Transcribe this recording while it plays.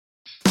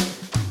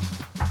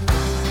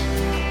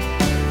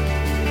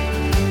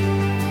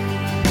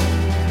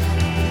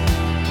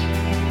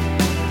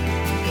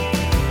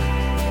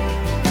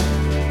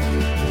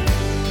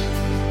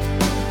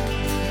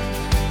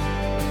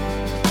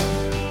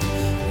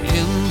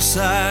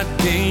inside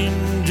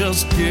game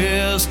just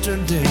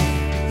yesterday.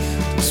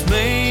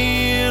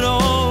 Dismayed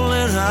all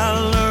that I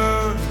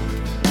learned.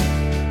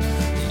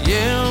 The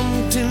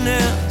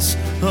emptiness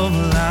of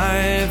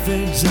life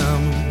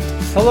examined.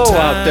 Hello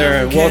out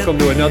there, and welcome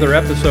to another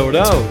episode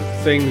of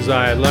Things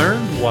I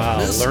Learned While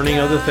Learning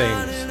Other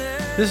Things.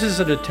 This is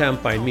an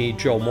attempt by me,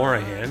 Joe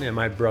Morahan, and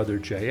my brother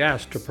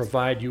JS to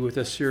provide you with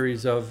a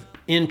series of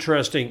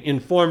interesting,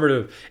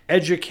 informative,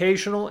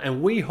 educational,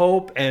 and we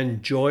hope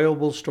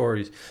enjoyable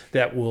stories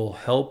that will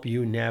help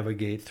you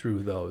navigate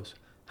through those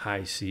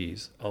high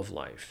seas of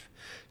life.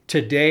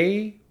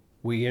 Today,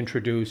 we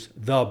introduce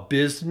The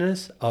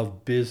Business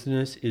of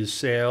Business is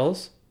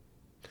Sales,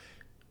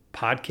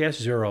 Podcast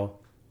 0,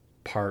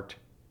 Part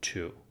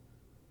 2.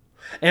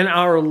 And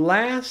our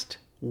last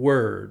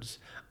words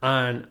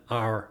on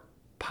our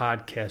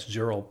Podcast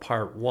 0,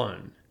 Part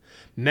 1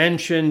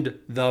 mentioned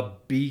the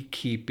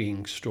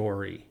beekeeping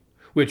story,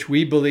 which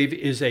we believe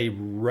is a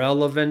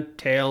relevant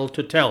tale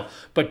to tell.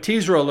 But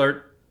teaser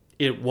alert,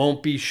 it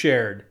won't be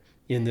shared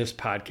in this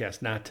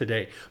podcast, not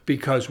today,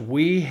 because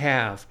we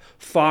have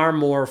far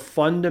more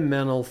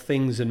fundamental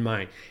things in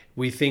mind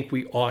we think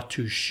we ought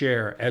to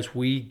share as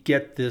we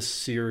get this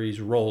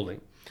series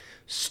rolling.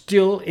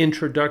 Still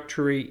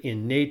introductory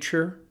in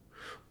nature,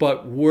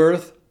 but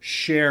worth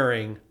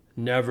sharing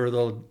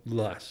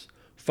nevertheless.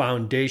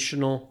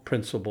 Foundational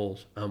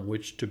principles on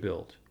which to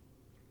build.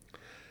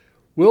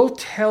 We'll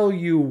tell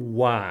you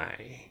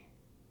why,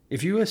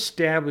 if you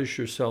establish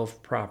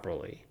yourself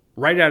properly,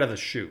 right out of the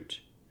chute,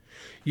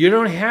 you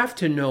don't have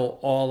to know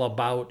all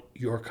about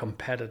your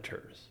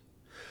competitors,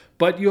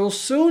 but you'll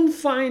soon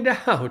find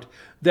out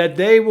that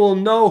they will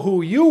know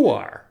who you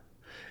are.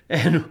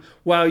 And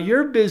while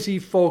you're busy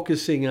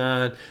focusing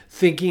on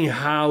thinking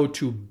how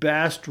to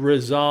best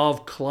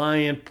resolve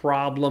client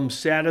problems,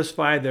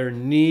 satisfy their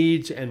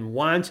needs and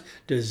wants,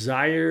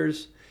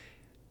 desires,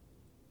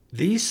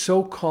 these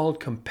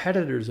so-called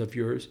competitors of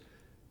yours,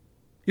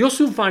 you'll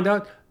soon find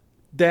out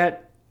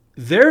that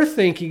they're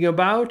thinking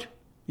about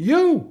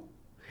you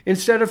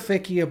instead of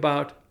thinking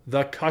about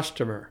the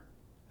customer.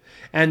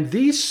 And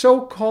these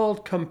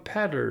so-called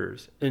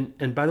competitors,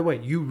 and by the way,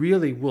 you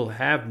really will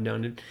have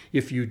none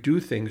if you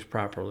do things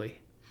properly,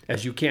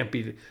 as you can't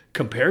be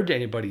compared to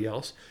anybody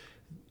else.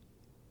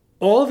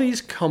 All these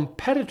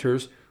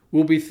competitors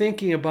will be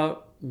thinking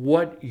about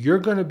what you're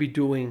going to be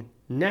doing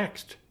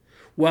next,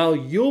 while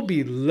you'll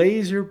be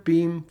laser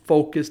beam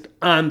focused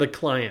on the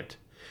client.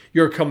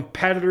 Your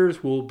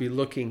competitors will be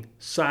looking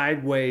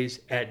sideways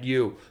at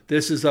you.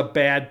 This is a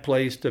bad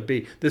place to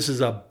be. This is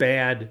a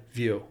bad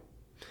view.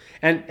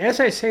 And as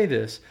I say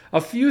this,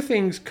 a few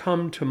things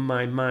come to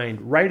my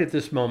mind right at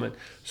this moment,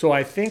 so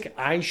I think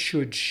I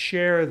should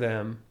share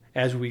them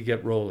as we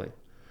get rolling.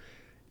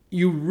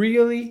 You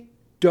really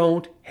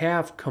don't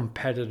have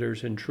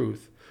competitors in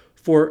truth,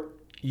 for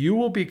you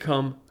will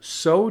become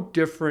so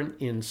different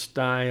in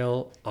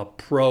style,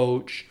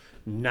 approach,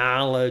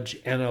 knowledge,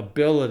 and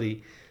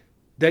ability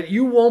that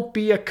you won't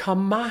be a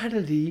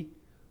commodity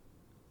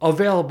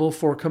available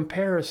for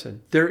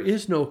comparison. There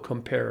is no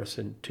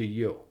comparison to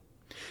you.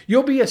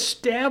 You'll be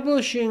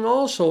establishing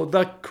also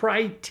the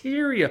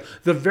criteria,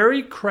 the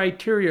very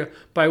criteria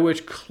by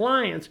which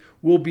clients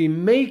will be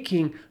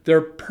making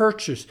their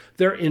purchase,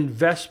 their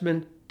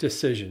investment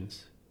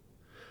decisions.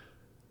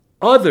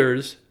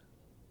 Others,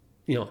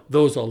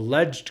 those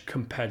alleged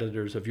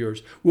competitors of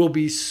yours, will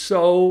be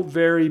so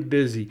very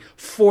busy,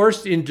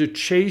 forced into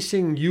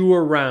chasing you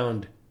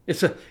around.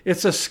 It's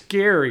a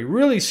scary,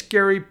 really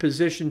scary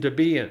position to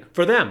be in,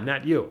 for them,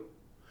 not you.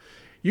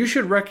 You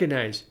should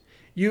recognize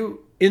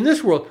in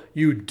this world,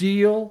 you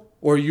deal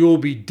or you'll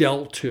be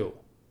dealt to.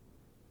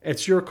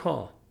 It's your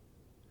call.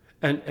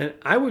 And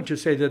I would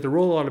just say that the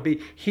rule ought to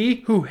be, he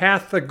who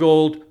hath the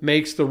gold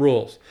makes the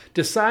rules.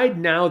 Decide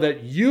now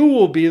that you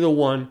will be the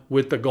one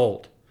with the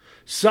gold.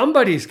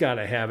 Somebody's got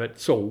to have it,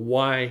 so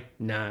why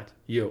not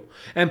you?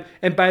 And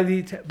by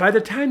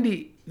the time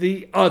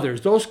the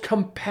others, those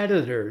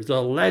competitors, the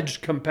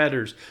alleged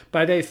competitors,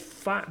 by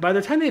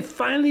the time they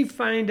finally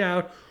find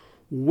out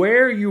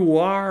where you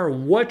are,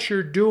 what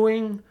you're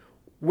doing,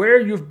 where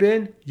you've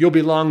been, you'll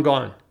be long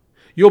gone.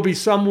 You'll be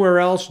somewhere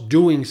else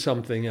doing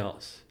something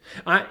else.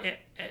 And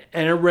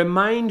it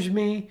reminds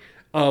me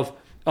of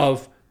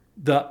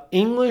the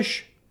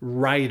English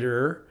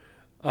writer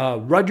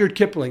Rudyard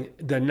Kipling,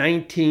 the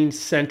 19th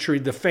century,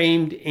 the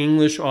famed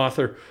English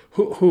author,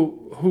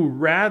 who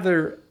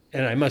rather,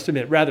 and I must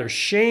admit, rather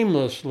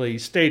shamelessly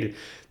stated,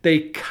 they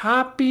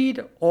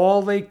copied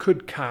all they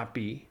could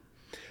copy,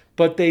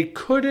 but they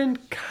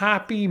couldn't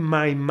copy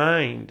my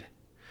mind.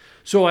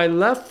 So I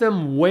left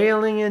them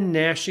wailing and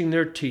gnashing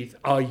their teeth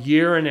a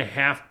year and a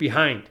half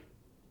behind.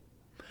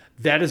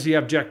 That is the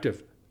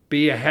objective.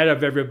 Be ahead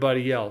of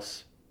everybody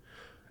else.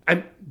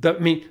 The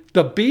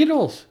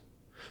Beatles.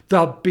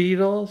 The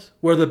Beatles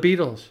were the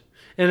Beatles.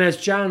 And as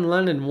John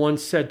Lennon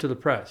once said to the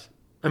press,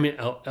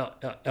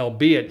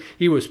 albeit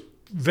he was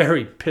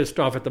very pissed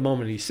off at the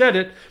moment he said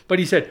it, but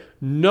he said,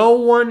 no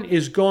one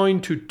is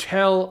going to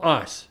tell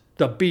us,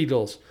 the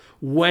Beatles,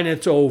 when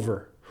it's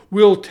over.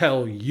 We'll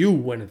tell you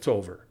when it's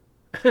over.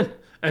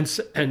 and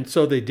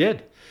so they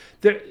did.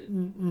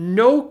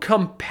 No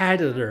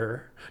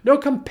competitive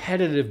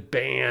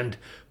band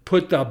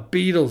put the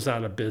Beatles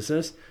out of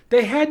business.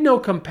 They had no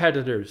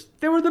competitors.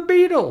 They were the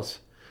Beatles.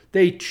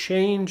 They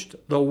changed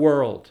the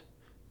world.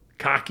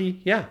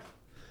 Cocky? Yeah.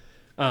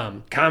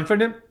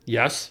 Confident?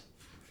 Yes.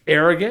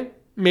 Arrogant?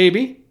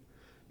 Maybe.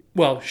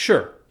 Well,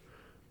 sure.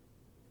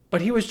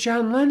 But he was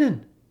John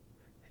Lennon.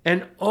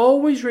 And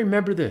always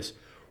remember this.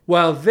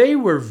 While they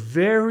were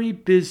very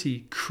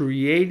busy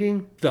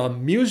creating the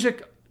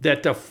music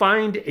that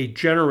defined a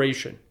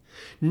generation,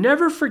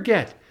 never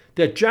forget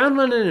that John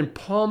Lennon and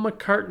Paul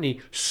McCartney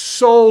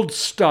sold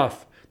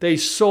stuff. They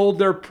sold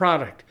their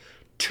product.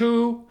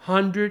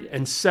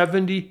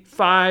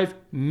 275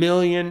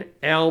 million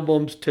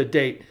albums to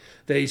date.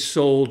 They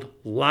sold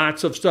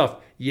lots of stuff.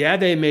 Yeah,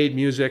 they made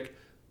music.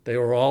 They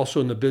were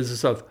also in the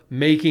business of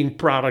making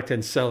product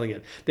and selling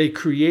it. They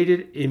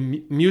created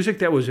music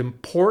that was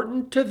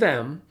important to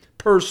them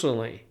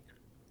personally.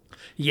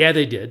 Yeah,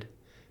 they did.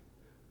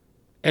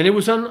 And it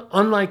was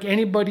unlike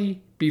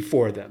anybody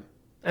before them.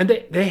 And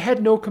they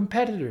had no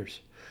competitors.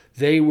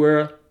 They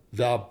were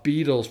the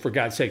Beatles, for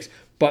God's sakes.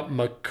 But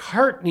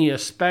McCartney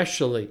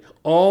especially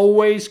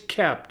always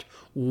kept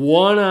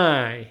one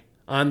eye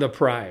on the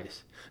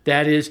prize.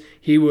 That is,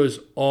 he was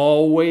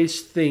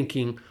always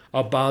thinking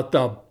about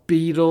the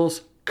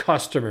Beatles'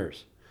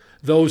 customers,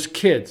 those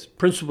kids,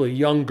 principally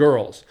young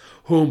girls,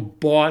 whom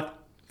bought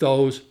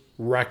those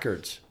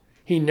records.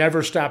 He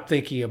never stopped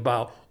thinking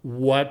about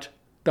what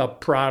the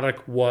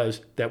product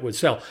was that would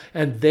sell.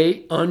 And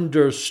they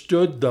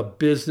understood the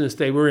business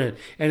they were in.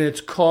 And it's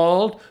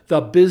called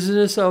the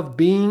business of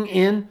being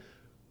in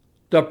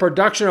the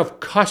production of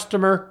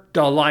customer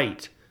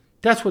delight.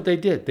 That's what they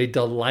did. They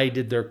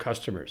delighted their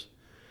customers.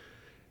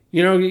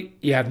 You know,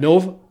 you have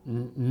no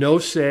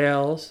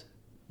sales,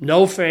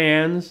 no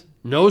fans,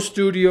 no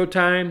studio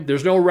time,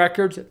 there's no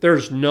records,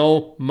 there's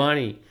no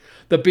money.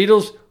 The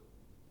Beatles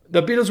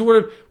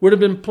would have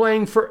been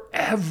playing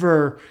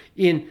forever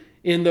in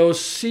those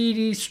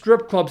seedy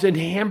strip clubs in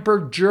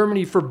Hamburg,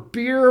 Germany for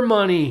beer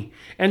money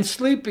and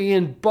sleeping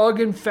in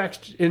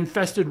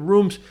bug-infested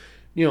rooms,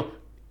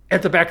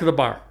 at the back of the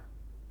bar.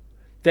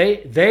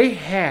 They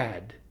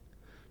had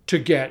to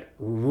get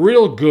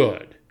real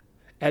good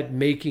at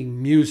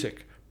making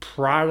music,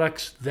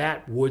 products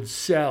that would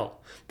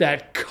sell,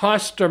 that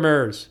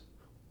customers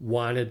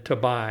wanted to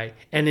buy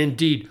and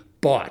indeed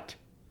bought.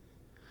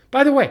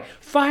 By the way,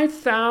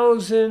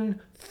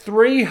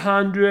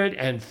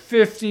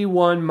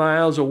 5,351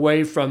 miles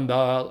away from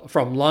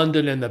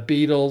London and the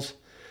Beatles,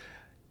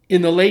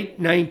 in the late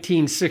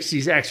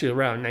 1960s, actually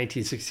around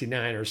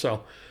 1969 or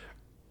so,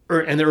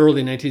 and the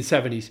early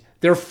 1970s,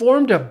 there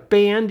formed a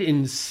band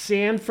in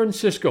San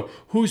Francisco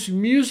whose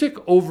music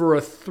over a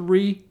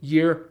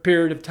 3-year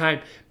period of time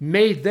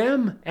made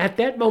them, at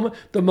that moment,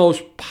 the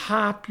most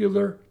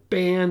popular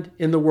band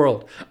in the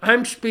world.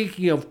 I'm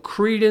speaking of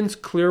Credence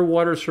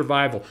Clearwater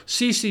Survival,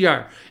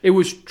 CCR. It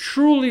was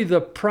truly the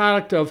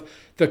product of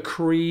the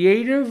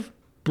creative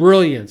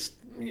brilliance,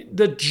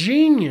 the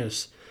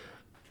genius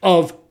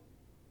of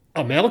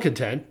a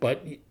malcontent,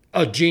 but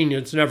a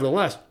genius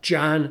nevertheless,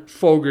 John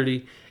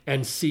Fogerty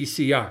and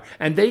CCR.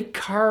 And they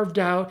carved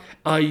out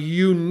a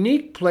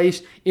unique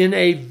place in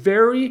a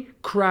very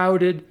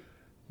crowded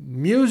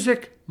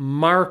music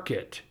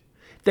market.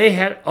 They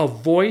had a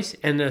voice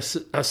and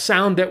a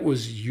sound that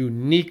was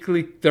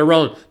uniquely their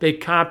own. They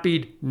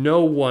copied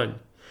no one.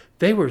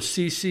 They were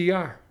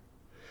CCR.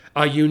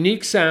 A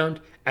unique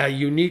sound, a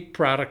unique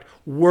product,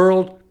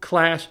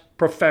 world-class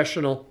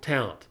professional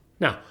talent.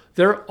 Now,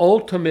 their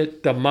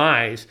ultimate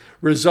demise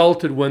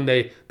resulted when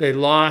they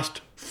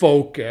lost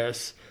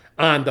focus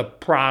on the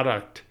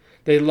product.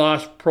 They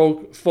lost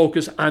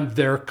focus on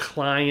their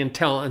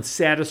clientele and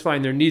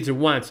satisfying their needs and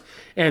wants.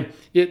 And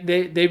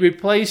they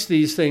replaced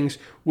these things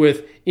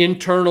with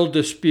internal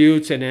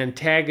disputes and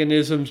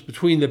antagonisms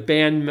between the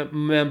band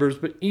members,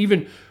 but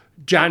even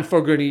John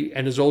Fogerty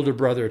and his older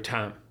brother,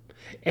 Tom.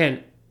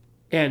 And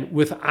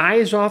with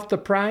eyes off the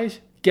prize,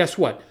 guess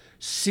what?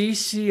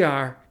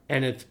 CCR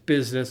and its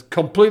business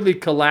completely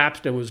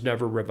collapsed and was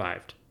never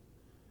revived.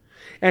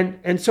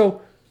 And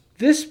so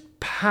this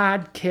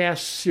podcast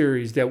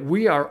series that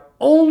we are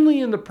only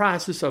in the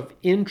process of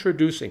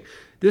introducing,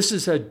 this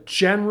is a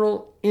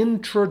general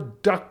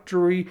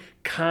introductory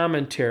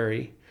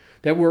commentary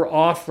that we're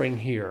offering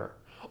here.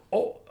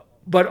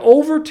 But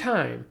over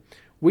time,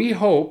 we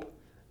hope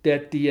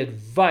that the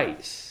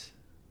advice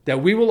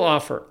that we will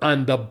offer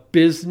on the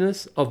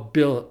business of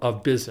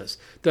business,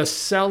 the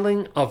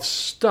selling of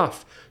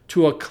stuff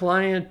to a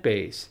client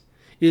base,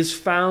 is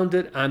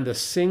founded on the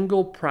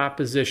single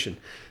proposition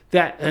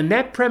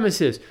that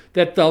premise is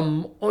that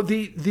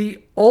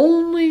the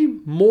only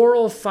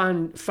moral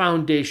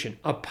foundation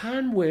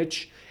upon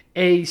which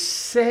a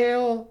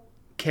sale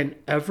can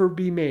ever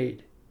be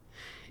made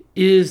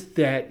is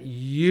that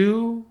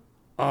you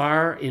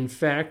are in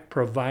fact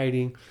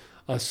providing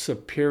a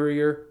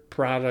superior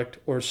product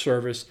or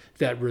service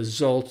that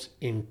results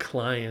in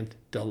client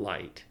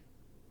delight.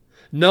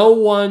 No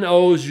one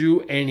owes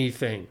you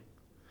anything.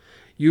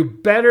 You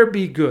better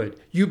be good.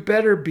 You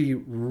better be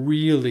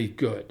really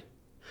good.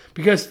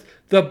 Because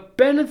the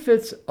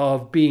benefits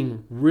of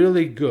being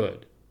really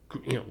good,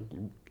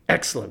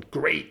 excellent,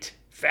 great,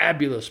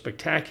 fabulous,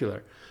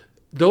 spectacular,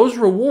 those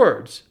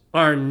rewards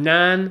are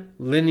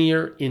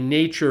non-linear in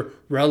nature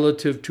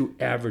relative to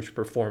average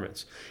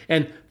performance.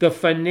 And the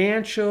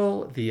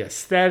financial, the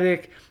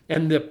aesthetic,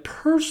 and the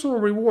personal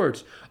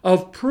rewards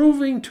of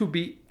proving to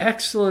be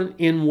excellent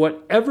in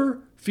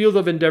whatever field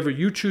of endeavor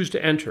you choose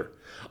to enter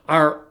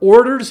are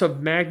orders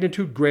of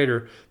magnitude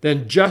greater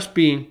than just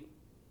being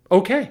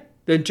okay,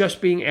 than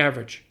just being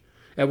average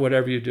at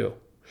whatever you do.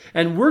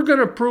 And we're going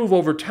to prove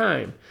over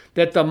time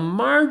that the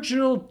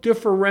marginal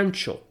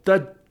differential,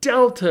 the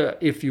delta,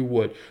 if you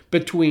would,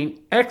 between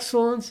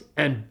excellence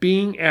and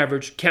being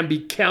average can be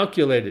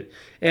calculated.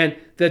 And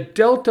the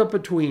delta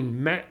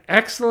between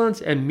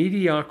excellence and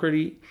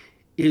mediocrity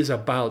is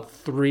about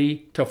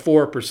 3 to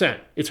 4%.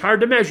 It's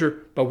hard to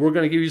measure, but we're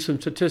going to give you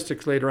some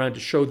statistics later on to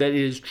show that it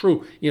is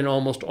true in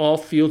almost all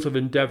fields of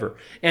endeavor.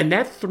 And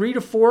that 3 to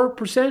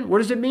 4%, what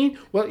does it mean?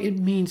 Well, it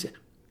means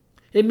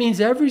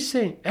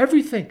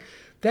everything.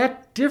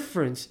 That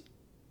difference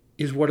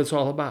is what it's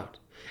all about.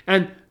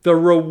 And the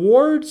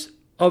rewards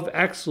of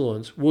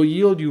excellence will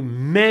yield you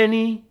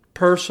many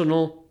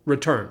personal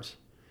returns,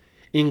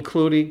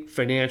 including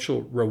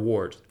financial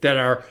rewards that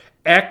are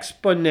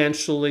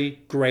exponentially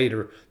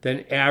greater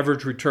than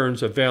average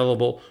returns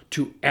available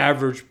to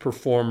average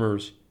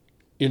performers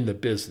in the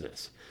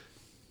business.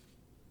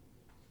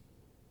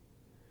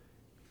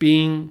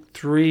 Being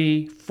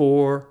 3,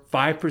 4,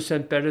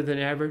 5% better than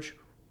average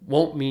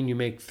won't mean you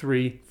make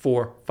 3,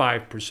 4,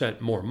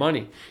 5% more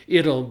money.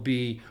 It'll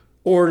be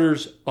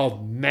orders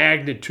of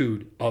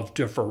magnitude of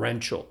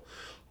differential,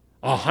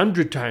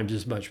 100 times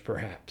as much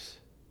perhaps.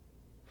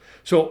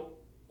 So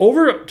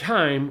over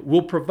time,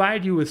 we'll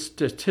provide you with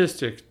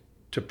statistics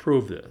to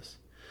prove this.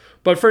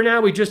 But for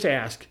now, we just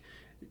accept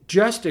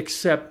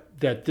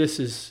that this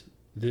is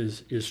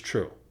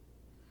true.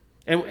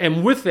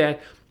 And with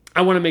that,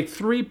 I want to make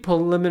 3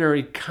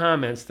 preliminary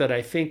comments that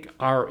I think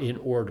are in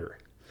order.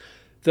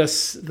 The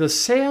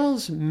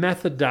sales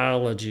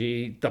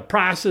methodology, the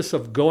process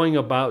of going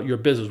about your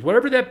business,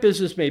 whatever that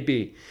business may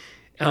be,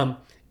 an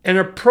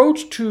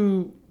approach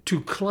to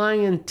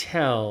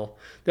clientele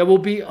that will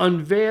be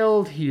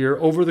unveiled here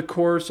over the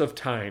course of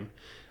time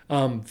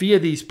via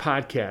these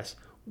podcasts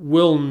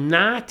will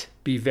not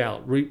be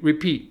valid.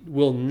 Repeat,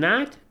 will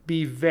not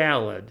be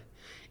valid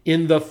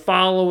in the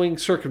following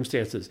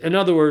circumstances. In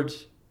other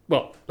words,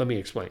 well, let me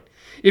explain.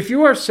 If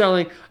you are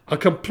selling a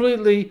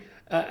completely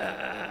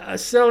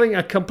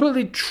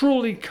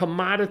truly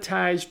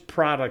commoditized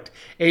product,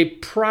 a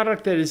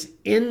product that is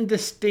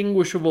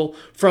indistinguishable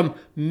from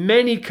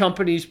many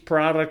companies'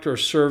 product or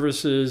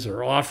services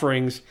or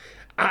offerings,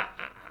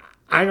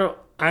 I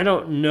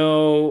don't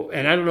know,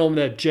 and I don't know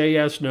that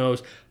JS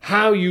knows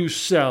how you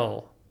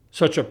sell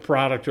such a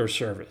product or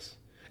service.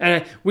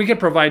 And we can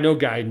provide no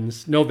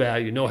guidance, no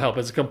value, no help.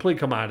 It's a complete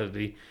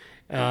commodity.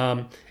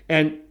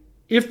 And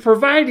if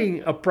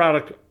providing a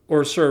product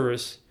or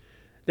service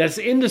that's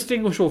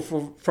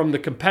indistinguishable from the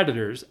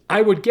competitors,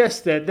 I would guess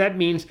that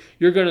means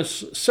you're going to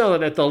sell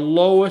it at the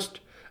lowest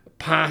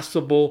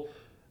possible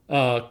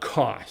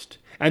cost.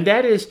 And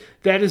that is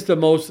the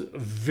most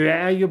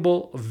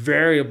valuable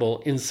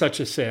variable in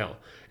such a sale.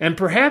 And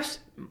perhaps,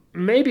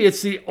 maybe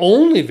it's the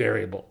only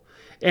variable.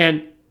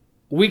 And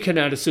we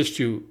cannot assist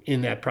you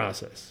in that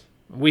process.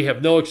 We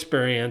have no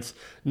experience,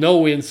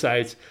 no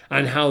insights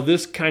on how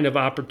this kind of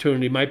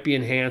opportunity might be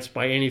enhanced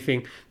by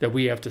anything that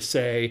we have to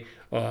say.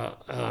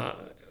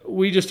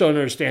 We just don't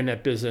understand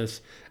that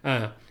business.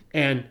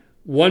 And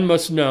one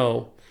must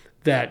know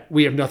that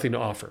we have nothing to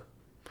offer.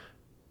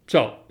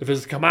 So if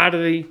it's a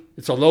commodity,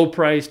 it's a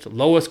low-priced,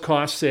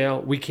 lowest-cost sale,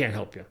 we can't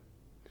help you.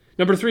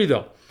 Number 3,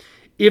 though,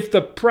 if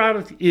the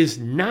product is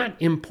not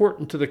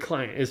important to the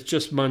client, it's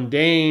just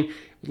mundane,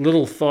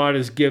 little thought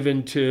is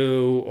given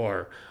to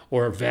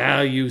or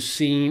value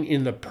seen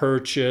in the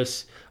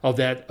purchase of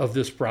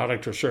this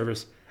product or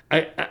service,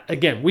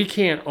 again, we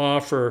can't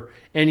offer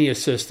any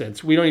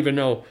assistance. We don't even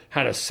know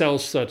how to sell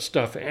such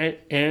stuff.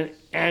 And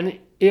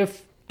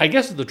if, I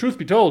guess the truth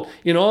be told,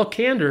 in all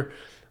candor,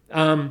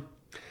 during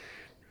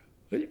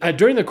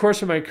the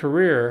course of my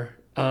career,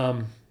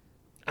 I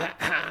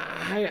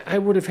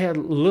would have had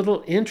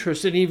little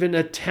interest in even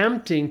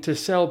attempting to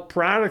sell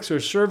products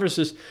or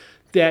services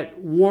that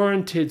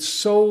warranted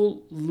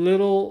so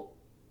little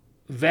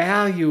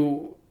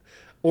value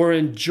or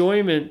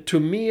enjoyment to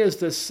me as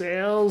the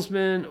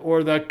salesman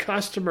or the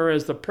customer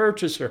as the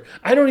purchaser.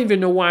 I don't even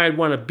know why I'd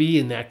want to be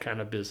in that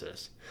kind of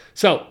business.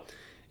 So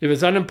if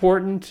it's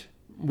unimportant,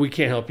 we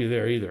can't help you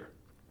there either.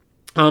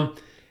 And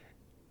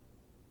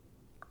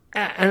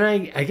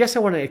I guess I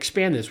want to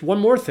expand this. One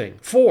more thing.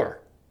 4.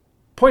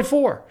 Point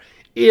 4.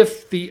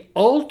 If the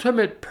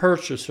ultimate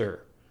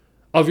purchaser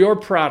of your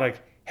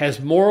product has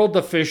moral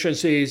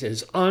deficiencies,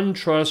 is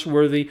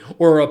untrustworthy,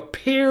 or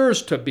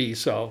appears to be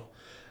so,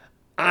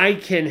 I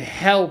can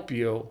help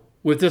you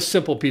with this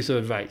simple piece of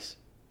advice.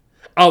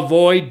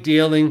 Avoid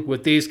dealing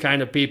with these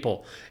kind of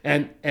people.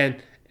 And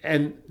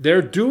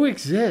there do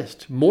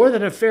exist more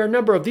than a fair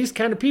number of these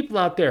kind of people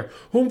out there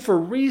whom, for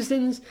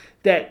reasons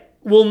that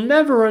we'll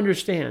never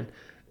understand,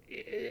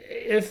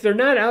 if they're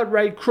not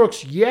outright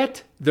crooks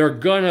yet, they're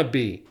gonna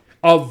be.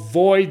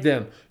 Avoid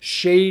them.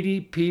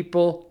 Shady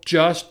people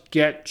just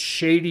get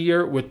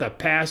shadier with the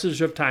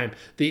passage of time.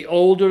 The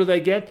older they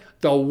get,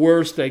 the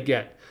worse they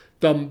get.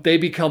 They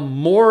become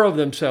more of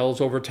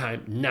themselves over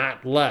time,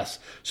 not less.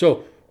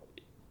 So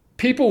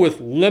people with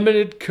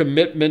limited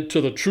commitment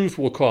to the truth,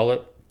 we'll call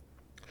it,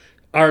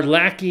 are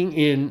lacking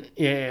in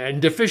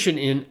and deficient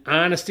in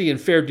honesty and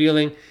fair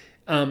dealing.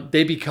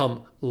 They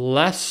become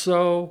less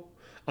so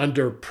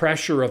under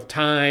pressure of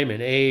time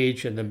and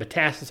age and the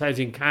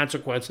metastasizing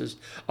consequences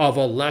of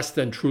a less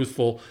than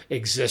truthful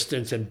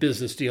existence and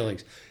business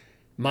dealings.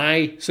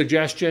 My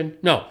suggestion?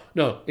 No,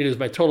 it is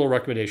my total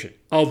recommendation.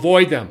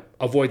 Avoid them.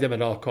 Avoid them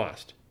at all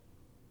cost.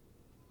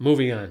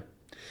 Moving on.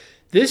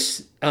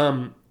 This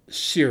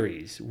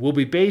series will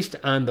be based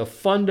on the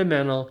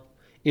fundamental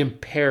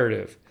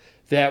imperative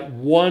that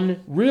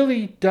one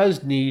really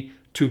does need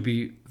to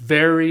be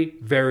very,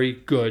 very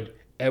good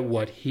at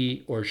what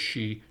he or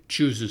she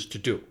chooses to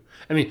do.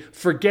 I mean,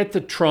 forget the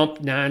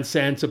Trump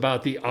nonsense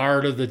about the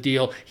art of the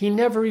deal. He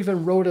never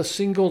even wrote a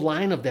single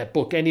line of that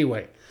book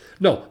anyway.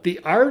 No, the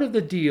art of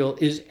the deal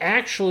is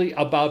actually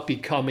about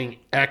becoming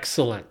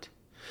excellent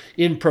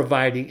in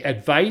providing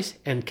advice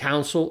and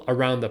counsel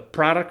around the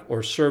product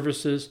or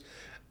services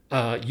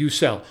you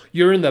sell.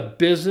 You're in the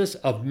business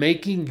of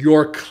making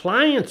your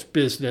client's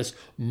business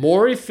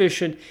more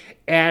efficient,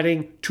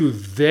 adding to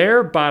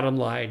their bottom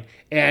line,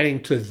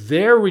 adding to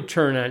their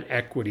return on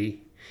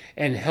equity,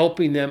 and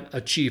helping them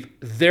achieve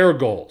their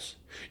goals.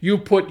 You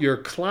put your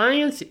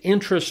client's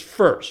interest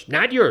first,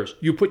 not yours.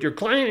 You put your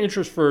client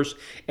interest first,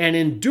 and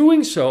in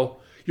doing so,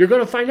 you're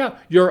going to find out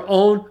your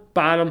own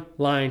bottom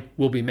line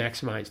will be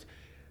maximized.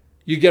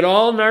 You get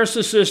all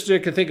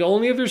narcissistic and think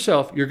only of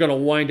yourself, you're going to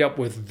wind up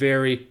with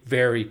very,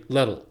 very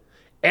little.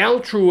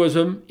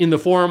 Altruism in the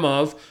form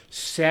of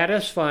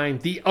satisfying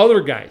the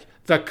other guys,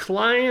 the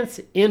client's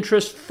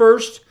interest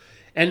first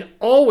and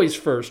always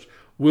first,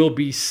 will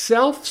be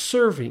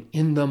self-serving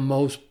in the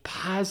most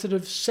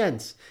positive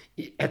sense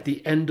at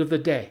the end of the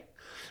day.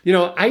 You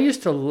know, I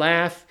used to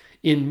laugh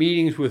in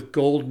meetings with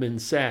Goldman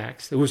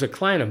Sachs. There was a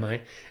client of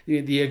mine,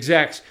 the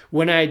execs,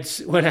 when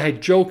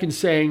I'd joke and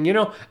saying, you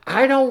know,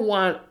 I don't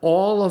want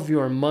all of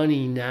your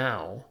money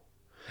now.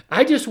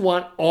 I just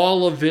want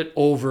all of it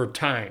over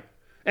time.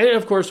 And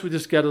of course, we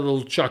just get a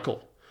little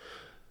chuckle.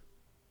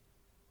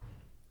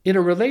 In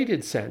a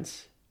related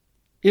sense,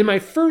 in my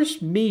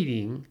first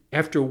meeting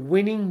after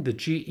winning the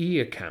GE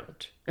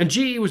account, and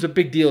GE was a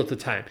big deal at the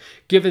time,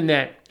 given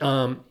that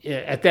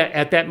at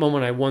that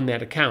moment I won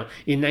that account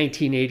in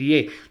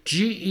 1988.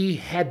 GE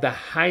had the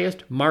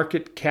highest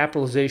market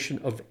capitalization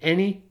of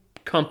any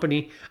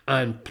company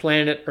on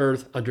planet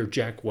Earth under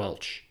Jack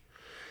Welch.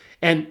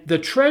 And the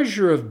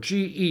treasurer of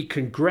GE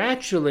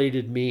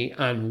congratulated me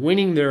on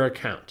winning their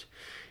account.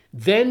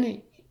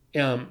 Then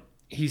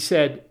he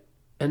said,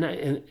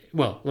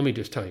 let me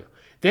just tell you.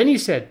 Then he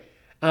said,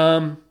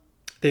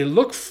 they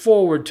look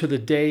forward to the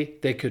day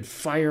they could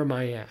fire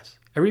my ass.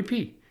 I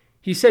repeat,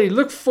 he said he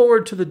looked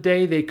forward to the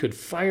day they could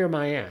fire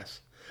my ass.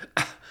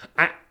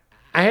 I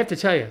have to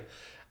tell you,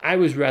 I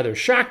was rather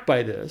shocked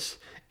by this,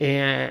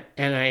 and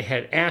I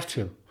had asked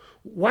him,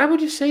 why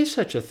would you say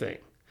such a thing?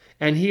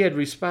 And he had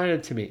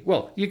responded to me,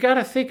 well, you got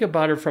to think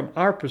about it from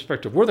our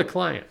perspective. We're the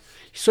client.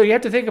 So you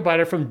have to think about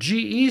it from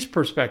GE's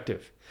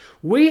perspective.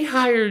 We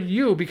hired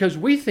you because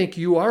we think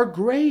you are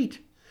great.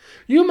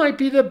 You might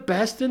be the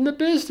best in the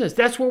business.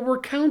 That's what we're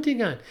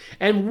counting on.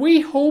 And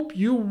we hope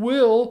you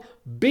will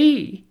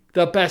be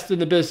the best in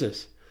the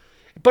business.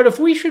 But if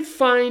we should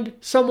find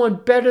someone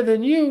better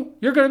than you,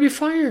 you're going to be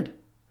fired.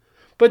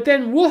 But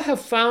then we'll have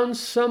found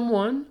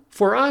someone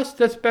for us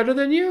that's better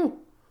than you.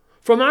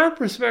 From our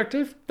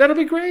perspective, that'll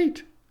be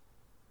great.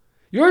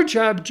 Your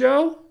job,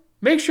 Joe,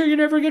 make sure you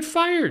never get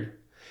fired.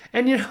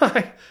 And you know,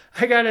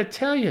 I got to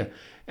tell you,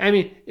 I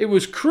mean, it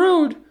was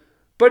crude,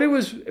 but it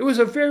was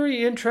a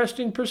very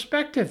interesting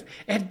perspective.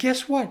 And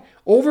guess what?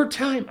 Over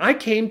time, I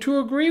came to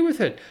agree with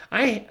it.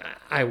 By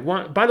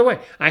the way,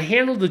 I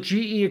handled the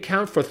GE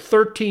account for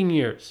 13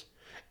 years,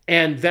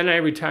 and then I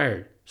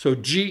retired. So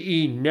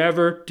GE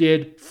never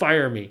did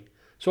fire me.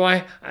 So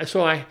I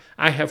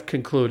have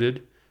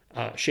concluded,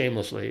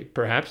 shamelessly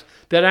perhaps,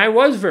 that I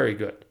was very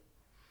good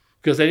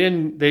because they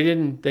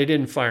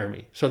didn't fire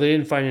me. So they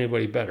didn't find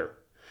anybody better.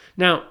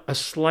 Now, a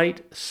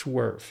slight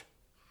swerve.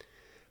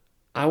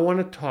 I want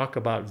to talk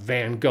about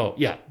Van Gogh.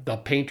 Yeah, the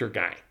painter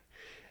guy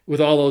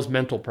with all those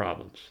mental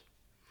problems.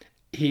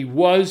 He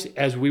was,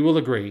 as we will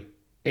agree,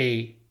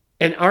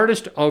 an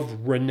artist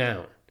of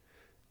renown.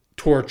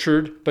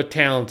 Tortured but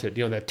talented.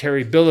 You know, that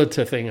Terry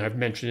Billita thing I've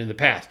mentioned in the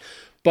past.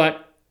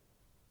 But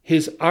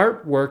his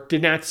artwork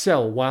did not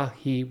sell while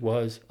he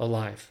was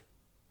alive.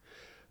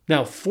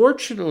 Now,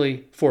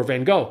 fortunately for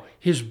Van Gogh,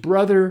 his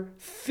brother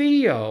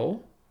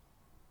Theo,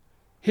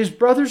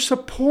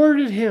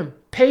 supported him,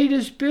 paid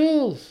his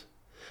bills.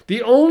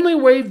 The only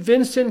way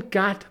Vincent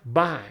got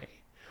by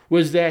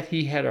was that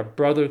he had a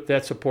brother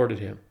that supported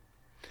him.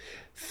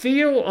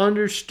 Theo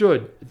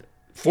understood,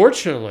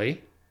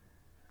 fortunately,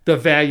 the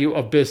value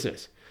of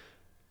business.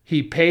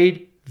 He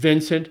paid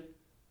Vincent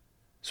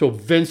so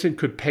Vincent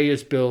could pay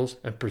his bills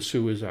and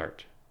pursue his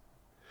art.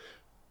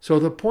 So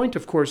the point,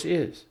 of course,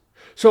 is,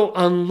 so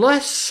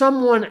unless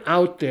someone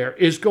out there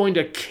is going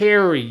to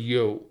carry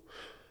you,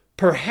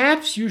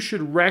 perhaps you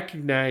should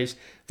recognize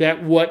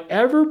that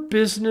whatever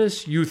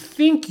business you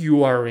think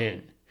you are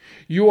in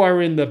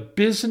the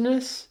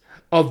business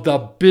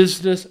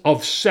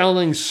of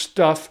selling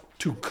stuff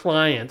to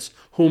clients,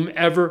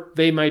 whomever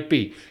they might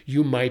be.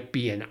 You might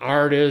be an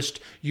artist.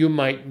 You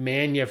might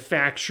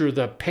manufacture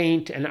the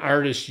paint an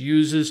artist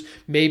uses.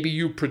 Maybe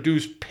you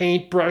produce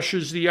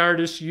paintbrushes the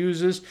artist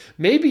uses.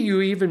 Maybe you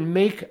even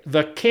make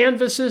the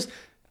canvases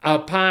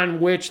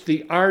upon which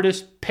the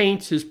artist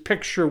paints his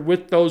picture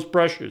with those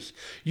brushes.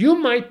 You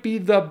might be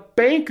the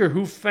banker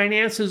who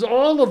finances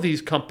all of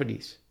these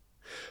companies.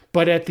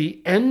 But at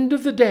the end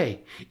of the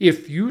day,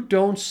 if you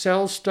don't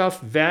sell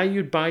stuff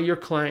valued by your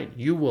client,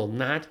 you will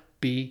not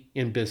be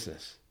in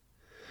business.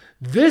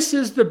 This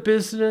is the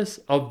business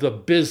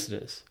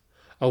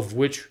of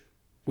which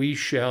we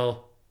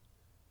shall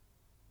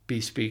be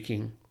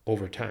speaking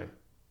over time.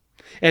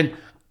 And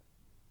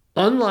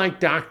unlike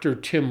Dr.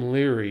 Tim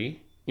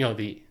Leary,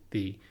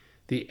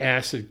 the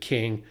acid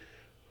king,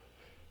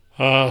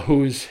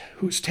 whose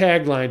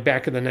tagline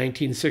back in the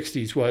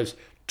 1960s was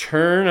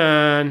 "Turn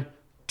on,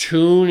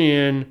 tune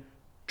in,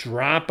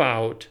 drop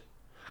out,"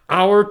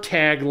 our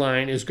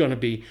tagline is going to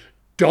be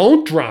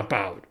 "Don't drop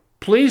out.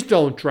 Please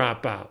don't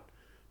drop out.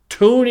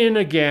 Tune in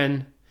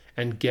again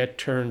and get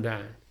turned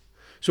on."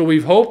 So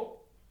we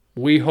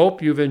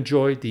hope you've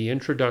enjoyed the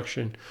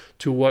introduction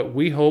to what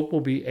we hope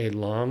will be a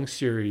long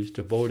series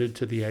devoted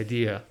to the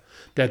idea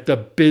that the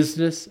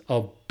business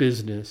of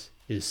business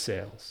is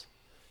sales.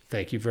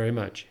 Thank you very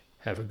much.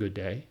 Have a good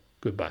day.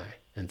 Goodbye,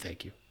 and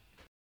thank you.